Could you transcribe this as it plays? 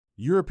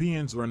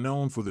Europeans are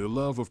known for their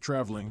love of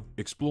traveling,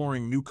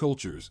 exploring new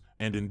cultures,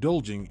 and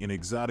indulging in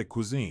exotic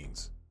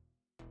cuisines.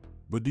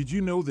 But did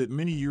you know that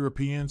many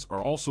Europeans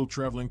are also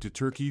traveling to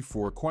Turkey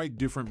for a quite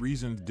different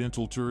reason: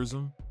 dental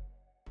tourism?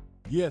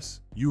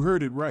 Yes, you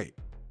heard it right.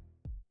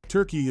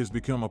 Turkey has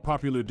become a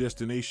popular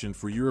destination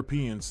for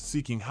Europeans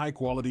seeking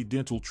high-quality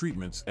dental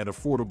treatments at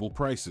affordable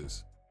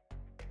prices.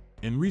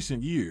 In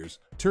recent years,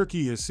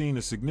 Turkey has seen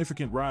a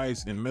significant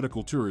rise in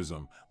medical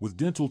tourism, with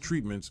dental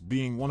treatments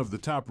being one of the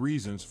top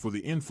reasons for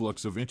the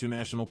influx of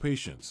international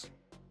patients.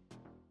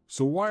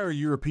 So why are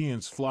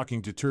Europeans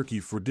flocking to Turkey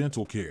for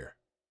dental care?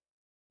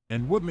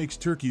 And what makes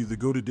Turkey the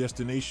go-to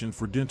destination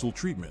for dental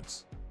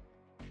treatments?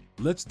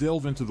 Let's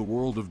delve into the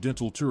world of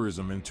dental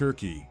tourism in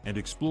Turkey and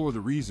explore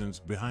the reasons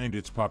behind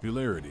its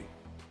popularity.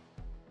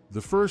 The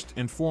first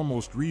and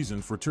foremost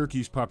reason for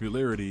Turkey's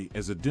popularity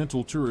as a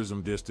dental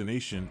tourism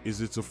destination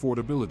is its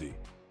affordability.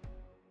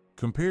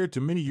 Compared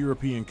to many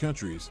European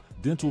countries,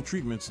 dental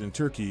treatments in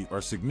Turkey are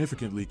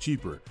significantly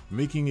cheaper,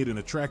 making it an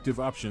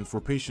attractive option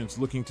for patients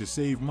looking to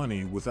save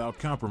money without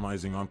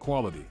compromising on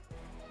quality.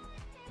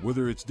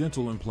 Whether it's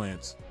dental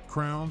implants,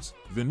 crowns,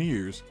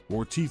 veneers,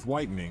 or teeth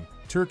whitening,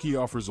 Turkey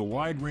offers a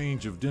wide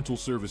range of dental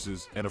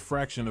services at a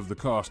fraction of the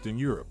cost in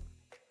Europe.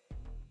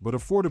 But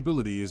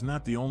affordability is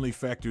not the only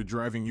factor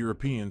driving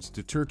Europeans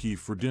to Turkey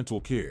for dental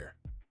care.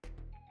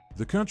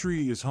 The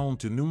country is home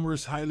to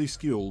numerous highly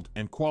skilled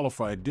and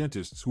qualified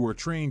dentists who are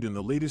trained in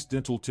the latest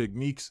dental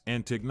techniques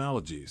and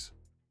technologies.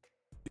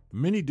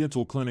 Many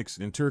dental clinics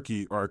in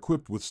Turkey are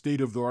equipped with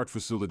state-of-the-art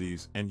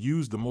facilities and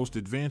use the most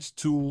advanced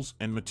tools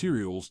and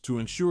materials to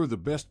ensure the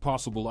best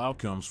possible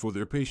outcomes for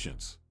their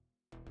patients.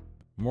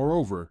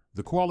 Moreover,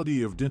 the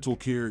quality of dental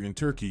care in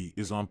Turkey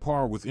is on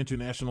par with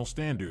international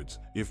standards,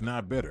 if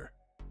not better.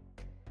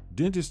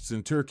 Dentists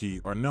in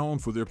Turkey are known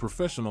for their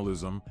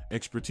professionalism,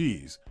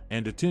 expertise,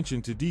 and attention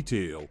to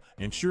detail,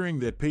 ensuring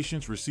that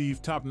patients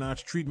receive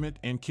top-notch treatment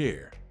and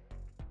care.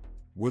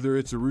 Whether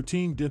it's a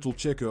routine dental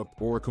checkup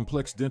or a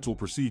complex dental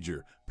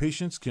procedure,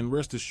 patients can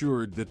rest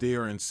assured that they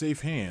are in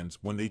safe hands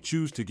when they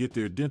choose to get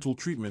their dental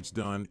treatments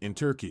done in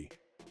Turkey.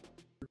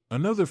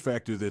 Another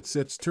factor that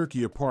sets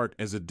Turkey apart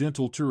as a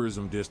dental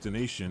tourism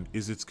destination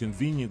is its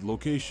convenient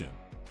location.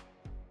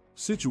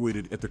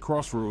 Situated at the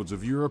crossroads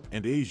of Europe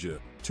and Asia,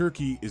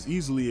 Turkey is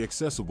easily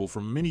accessible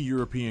from many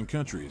European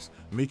countries,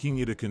 making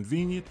it a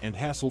convenient and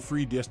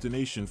hassle-free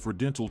destination for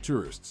dental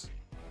tourists.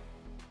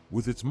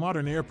 With its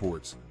modern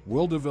airports,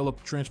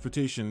 well-developed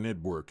transportation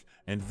network,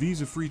 and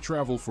visa-free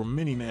travel for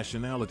many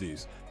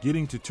nationalities,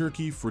 getting to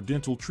Turkey for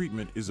dental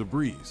treatment is a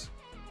breeze.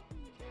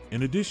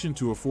 In addition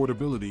to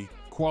affordability,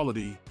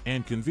 quality,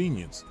 and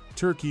convenience,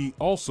 Turkey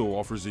also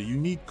offers a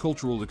unique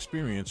cultural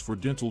experience for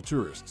dental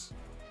tourists.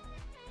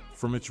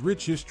 From its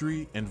rich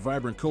history and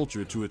vibrant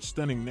culture to its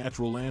stunning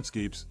natural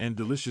landscapes and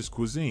delicious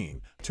cuisine,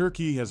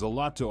 Turkey has a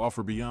lot to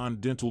offer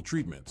beyond dental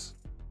treatments.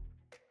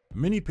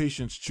 Many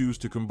patients choose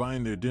to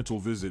combine their dental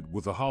visit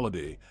with a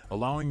holiday,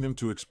 allowing them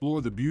to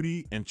explore the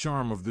beauty and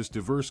charm of this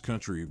diverse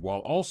country while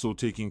also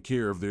taking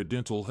care of their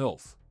dental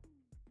health.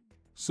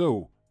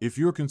 So, if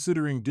you're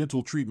considering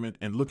dental treatment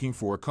and looking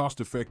for a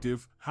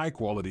cost-effective,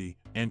 high-quality,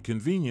 and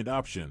convenient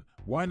option,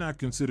 why not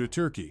consider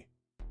Turkey?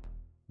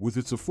 With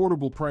its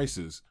affordable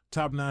prices,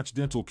 top-notch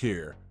dental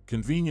care,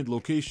 convenient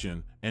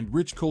location, and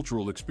rich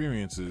cultural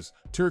experiences,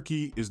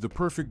 Turkey is the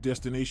perfect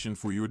destination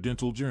for your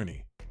dental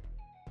journey.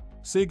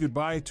 Say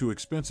goodbye to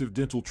expensive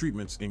dental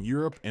treatments in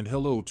Europe and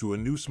hello to a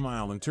new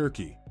smile in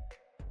Turkey.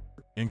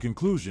 In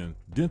conclusion,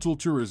 dental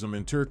tourism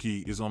in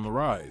Turkey is on the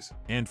rise,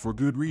 and for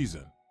good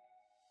reason.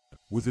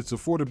 With its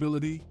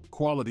affordability,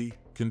 quality,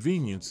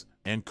 convenience,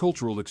 and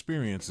cultural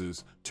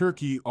experiences,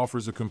 Turkey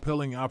offers a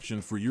compelling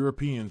option for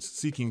Europeans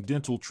seeking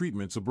dental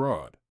treatments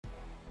abroad.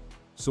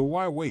 So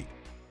why wait?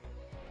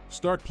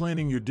 Start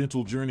planning your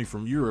dental journey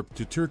from Europe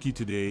to Turkey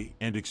today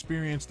and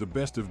experience the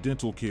best of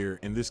dental care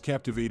in this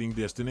captivating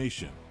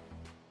destination.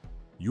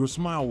 Your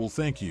smile will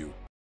thank you.